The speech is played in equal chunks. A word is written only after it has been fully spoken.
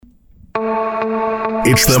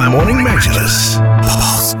It's the Morning Majlis.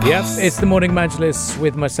 Yep, it's the Morning Majlis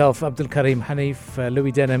with myself, Abdul Karim Hanif,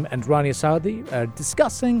 Louis Denham and Rania Saudi,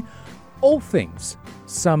 discussing all things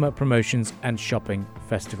summer promotions and shopping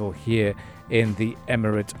festival here in the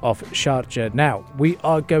Emirate of Sharjah. Now, we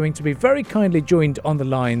are going to be very kindly joined on the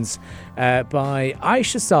lines by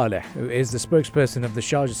Aisha Saleh, who is the spokesperson of the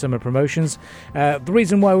Sharjah Summer Promotions. The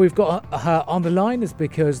reason why we've got her on the line is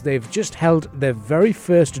because they've just held their very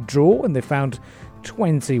first draw and they found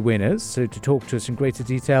 20 winners. So to talk to us in greater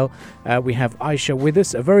detail, we have Aisha with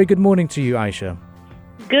us. A very good morning to you, Aisha.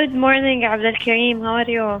 Good morning, Abdul Karim. How are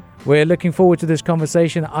you? We're looking forward to this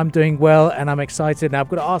conversation. I'm doing well and I'm excited. Now, I've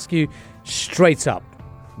got to ask you straight up,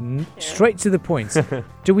 straight to the point.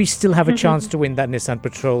 Do we still have a chance to win that Nissan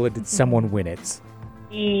Patrol, or did someone win it?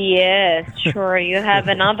 Yes, sure. You have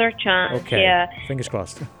another chance. Okay, Yeah. fingers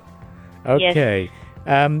crossed. Okay.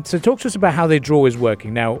 So talk to us about how the draw is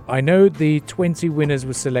working. Now, I know the 20 winners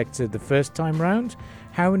were selected the first time round.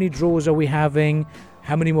 How many draws are we having?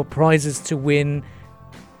 How many more prizes to win?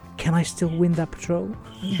 Can I still win that patrol?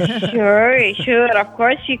 Sure. Of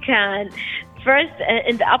course you can. First,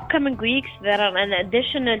 in the upcoming weeks, there are an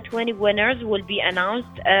additional 20 winners will be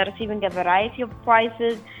announced, receiving a variety of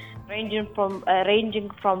prizes, ranging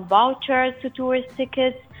from vouchers to tourist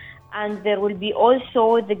tickets. And there will be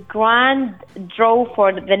also the grand draw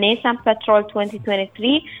for the Nissan Patrol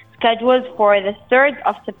 2023, scheduled for the 3rd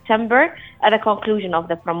of September at the conclusion of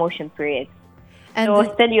the promotion period. And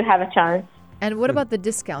so still you have a chance. And what about the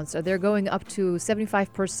discounts? Are they going up to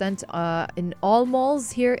 75% in all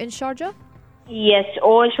malls here in Sharjah? Yes,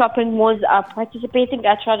 all shopping malls are participating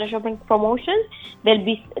at Sharjah Shopping Promotions. There'll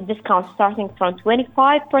be discounts starting from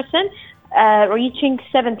 25%, reaching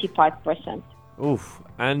 75%. Oof.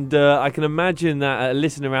 And I can imagine that a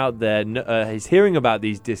listener out there is hearing about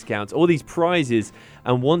these discounts, all these prizes,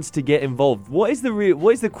 and wants to get involved. What is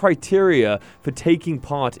the criteria for taking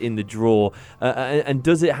part in the draw? And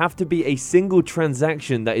does it have to be a single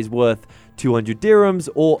transaction that is worth 200 dirhams,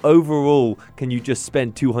 or overall, can you just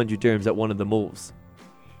spend 200 dirhams at one of the malls?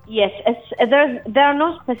 Yes, there are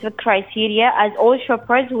no specific criteria, as all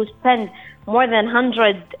shoppers who spend more than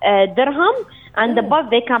 100 dirham and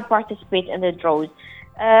above, they can participate in the draws.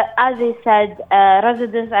 As I said,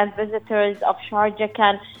 residents and visitors of Sharjah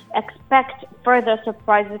can expect further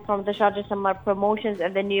surprises from the Sharjah Summer Promotions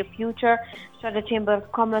in the near future. Sharjah Chamber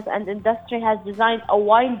of Commerce and Industry has designed a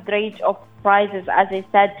wide range of prizes, as I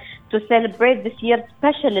said, to celebrate this year's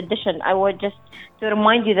special edition. I would just to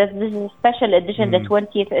remind you that this is a special edition, the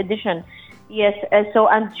 20th edition. Yes,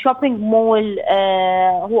 and shopping mall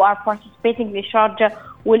who are participating in Sharjah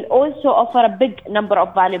will also offer a big number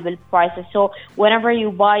of valuable prizes. So whenever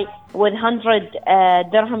you buy with 100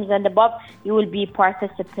 dirhams and above, you will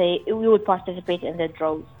participate in the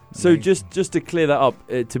draws. So just to clear that up,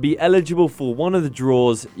 to be eligible for one of the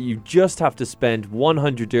draws, you just have to spend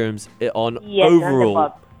 100 dirhams on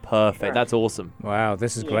overall. Perfect. Sure. That's awesome. Wow,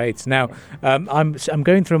 this is great. Now, I'm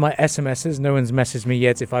going through my SMSs. No one's messaged me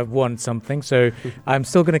yet if I've won something, so I'm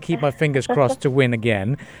still going to keep my fingers crossed to win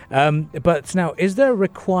again. But now, is there a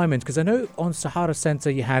requirement? Because I know on Sahara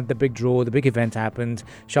Centre you had the big draw, the big event happened.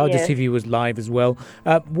 Sharjah TV was live as well.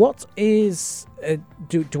 What is...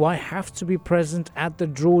 do I have to be present at the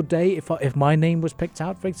draw day if my name was picked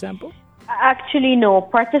out, for example? Actually, no.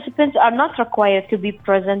 Participants are not required to be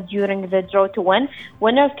present during the draw to win.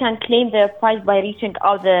 Winners can claim their prize by reaching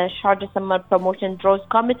out the Sharjah Summer Promotion Draws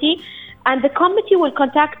Committee, and the committee will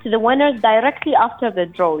contact the winners directly after the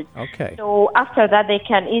draws. Okay. So after that, they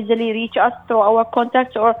can easily reach us through our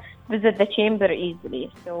contacts or visit the chamber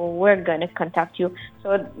easily. So we're going to contact you.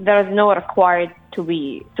 So there is no required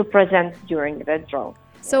to present during the draw.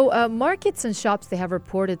 So markets and shops, they have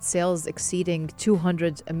reported sales exceeding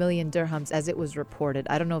 200 million dirhams, as it was reported.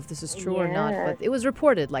 I don't know if this is true or not, but it was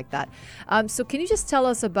reported like that. So can you just tell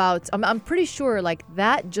us about, I'm pretty sure like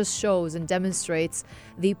that just shows and demonstrates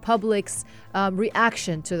the public's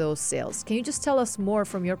reaction to those sales. Can you just tell us more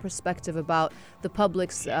from your perspective about the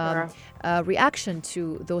public's reaction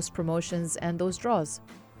to those promotions and those draws?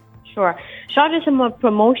 Sure. Sharjah Summer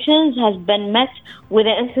Promotions has been met with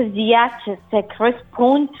an enthusiastic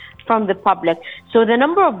response from the public. So the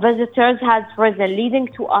number of visitors has risen, leading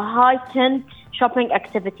to a heightened shopping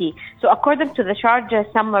activity. So according to the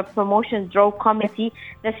Sharjah Summer Promotions Draw Committee,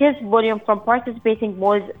 the sales volume from participating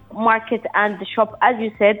malls, market and the shop, as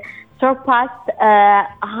you said, surpassed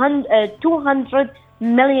 200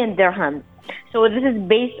 million dirhams. So this is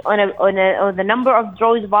based on the number of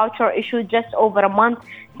draws voucher issued just over a month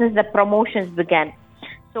since the promotions began.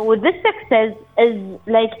 So this success is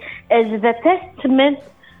the testament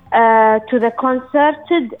to the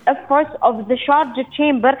concerted efforts of the Sharjah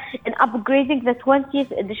Chamber in upgrading the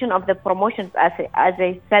 20th edition of the promotions. As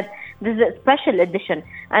I said, this is a special edition,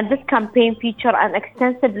 and this campaign features an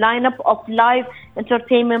extensive lineup of live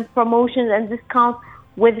entertainment promotions and discounts,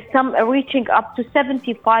 with some reaching up to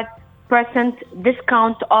 75%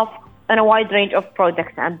 discount off on a wide range of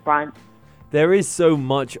products and brands. There is so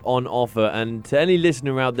much on offer, and to any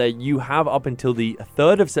listener out there, you have up until the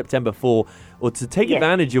 3rd of September to take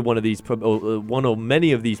advantage of one of these, one or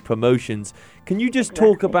many of these promotions. Can you just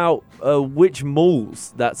talk about which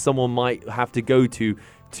malls that someone might have to go to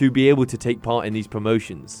be able to take part in these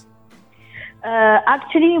promotions?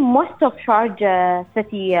 Actually, most of Sharjah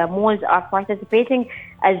city malls are participating.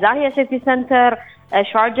 Zaia City Center,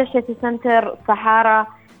 Sharjah City Center, Sahara,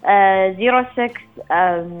 06,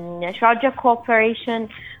 Sharjah Corporation.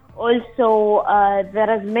 Also, there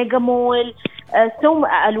is Mega Mall,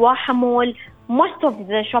 Al-Waha Mall. Most of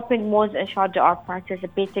the shopping malls in Sharjah are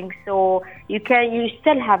participating, so you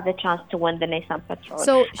still have the chance to win the Nissan Patrol.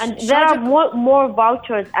 So there are more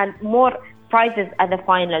vouchers and more prizes at the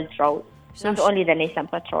final draw. Not only the Nissan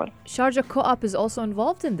Patrol. Sharjah Co-op is also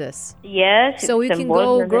involved in this. Yes. So we can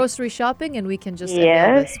go grocery shopping and we can just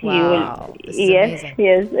avail this. Wow. This is amazing.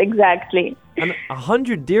 Yes, exactly. And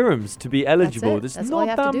 100 dirhams to be eligible. That's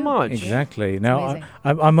not that much. Exactly. Now,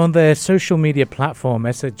 I'm on their social media platform,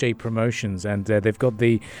 SJ Promotions, and they've got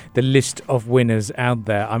the list of winners out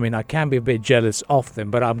there. I mean, I can be a bit jealous of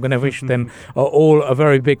them, but I'm going to wish them all a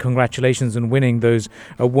very big congratulations on winning those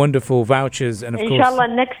wonderful vouchers. And of course, inshallah,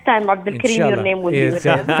 next time, Abdul Karim, your name will be with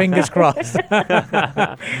us. Fingers crossed.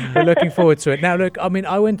 We're looking forward to it. Now, look, I mean,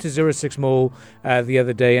 I went to 06 Mall the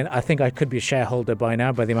other day, and I think I could be a shareholder by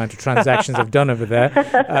now by the amount of transactions I've done over there.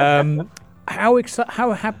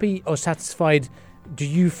 How happy or satisfied do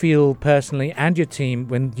you feel personally and your team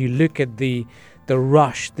when you look at the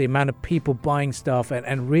rush, the amount of people buying stuff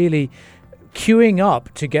and really queuing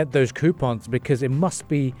up to get those coupons? Because it must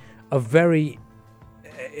be a very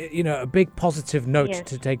a big positive note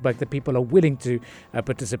to take back that people are willing to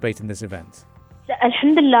participate in this event.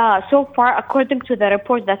 Alhamdulillah, so far, according to the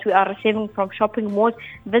report that we are receiving from shopping malls,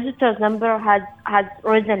 visitors number has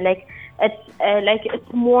risen.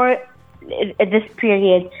 It's more this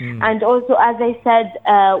period. And also, as I said,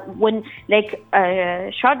 when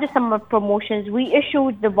Sharjah Summer Promotions, we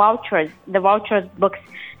issued the vouchers books.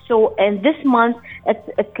 So in this month,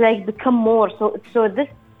 it's like become more. So this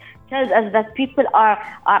tells us that people are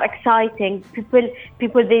exciting. People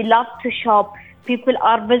they love to shop. People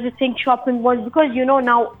are visiting shopping malls because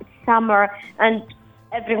now it's summer and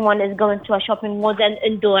everyone is going to a shopping mall and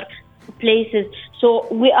indoor places. So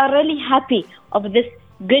we are really happy of this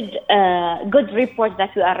good report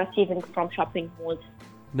that we are receiving from shopping malls.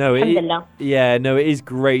 It is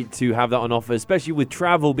great to have that on offer, especially with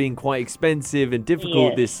travel being quite expensive and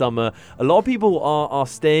difficult this summer. A lot of people are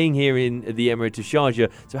staying here in the Emirate of Sharjah,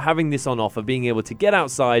 so having this on offer, being able to get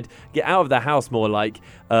outside, get out of the house more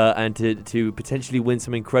and to potentially win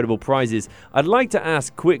some incredible prizes. I'd like to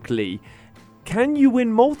ask quickly, can you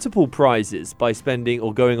win multiple prizes by spending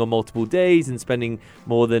or going on multiple days and spending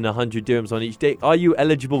more than 100 dirhams on each day? Are you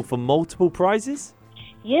eligible for multiple prizes?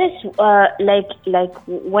 Yes,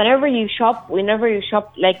 whenever you shop with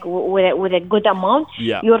a good amount,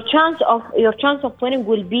 your chance of winning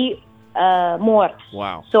will be more.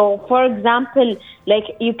 Wow. So, for example,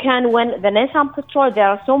 you can win the Nissan Patrol. There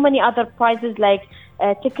are so many other prizes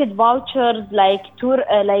ticket vouchers, tour,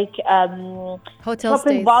 hotel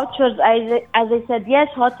shopping stays. vouchers. As I said, yes,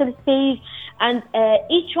 hotel stays. And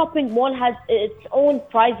each shopping mall has its own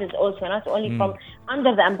prizes also, not only from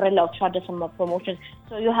under the umbrella of Sharjah Summer Promotions.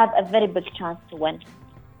 So you have a very big chance to win.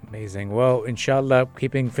 Amazing. Well, inshallah,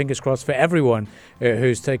 keeping fingers crossed for everyone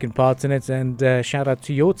who's taken part in it. And shout out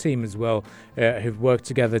to your team as well, who've worked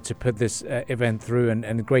together to put this event through.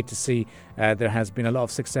 And great to see there has been a lot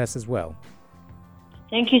of success as well.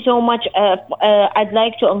 Thank you so much. I'd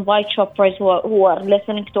like to invite shoppers who are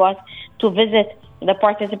listening to us to visit the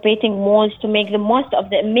participating malls to make the most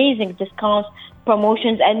of the amazing discounts,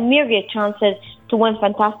 promotions, and myriad chances to win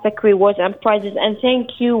fantastic rewards and prizes. And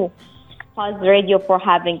thank you, Pulse Radio, for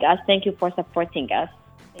having us. Thank you for supporting us.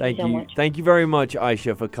 Thank you so much. Thank you very much,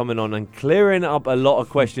 Aisha, for coming on and clearing up a lot of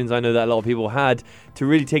questions I know that a lot of people had to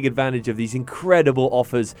really take advantage of these incredible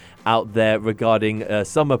offers out there regarding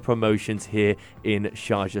summer promotions here in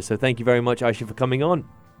Sharjah. So thank you very much, Aisha, for coming on.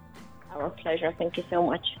 Our pleasure. Thank you so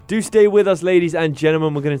much. Do stay with us, ladies and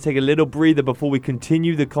gentlemen. We're going to take a little breather before we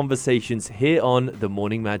continue the conversations here on The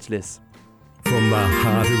Morning Majlis. From the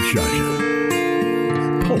heart of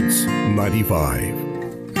Sharjah, Pulse 95.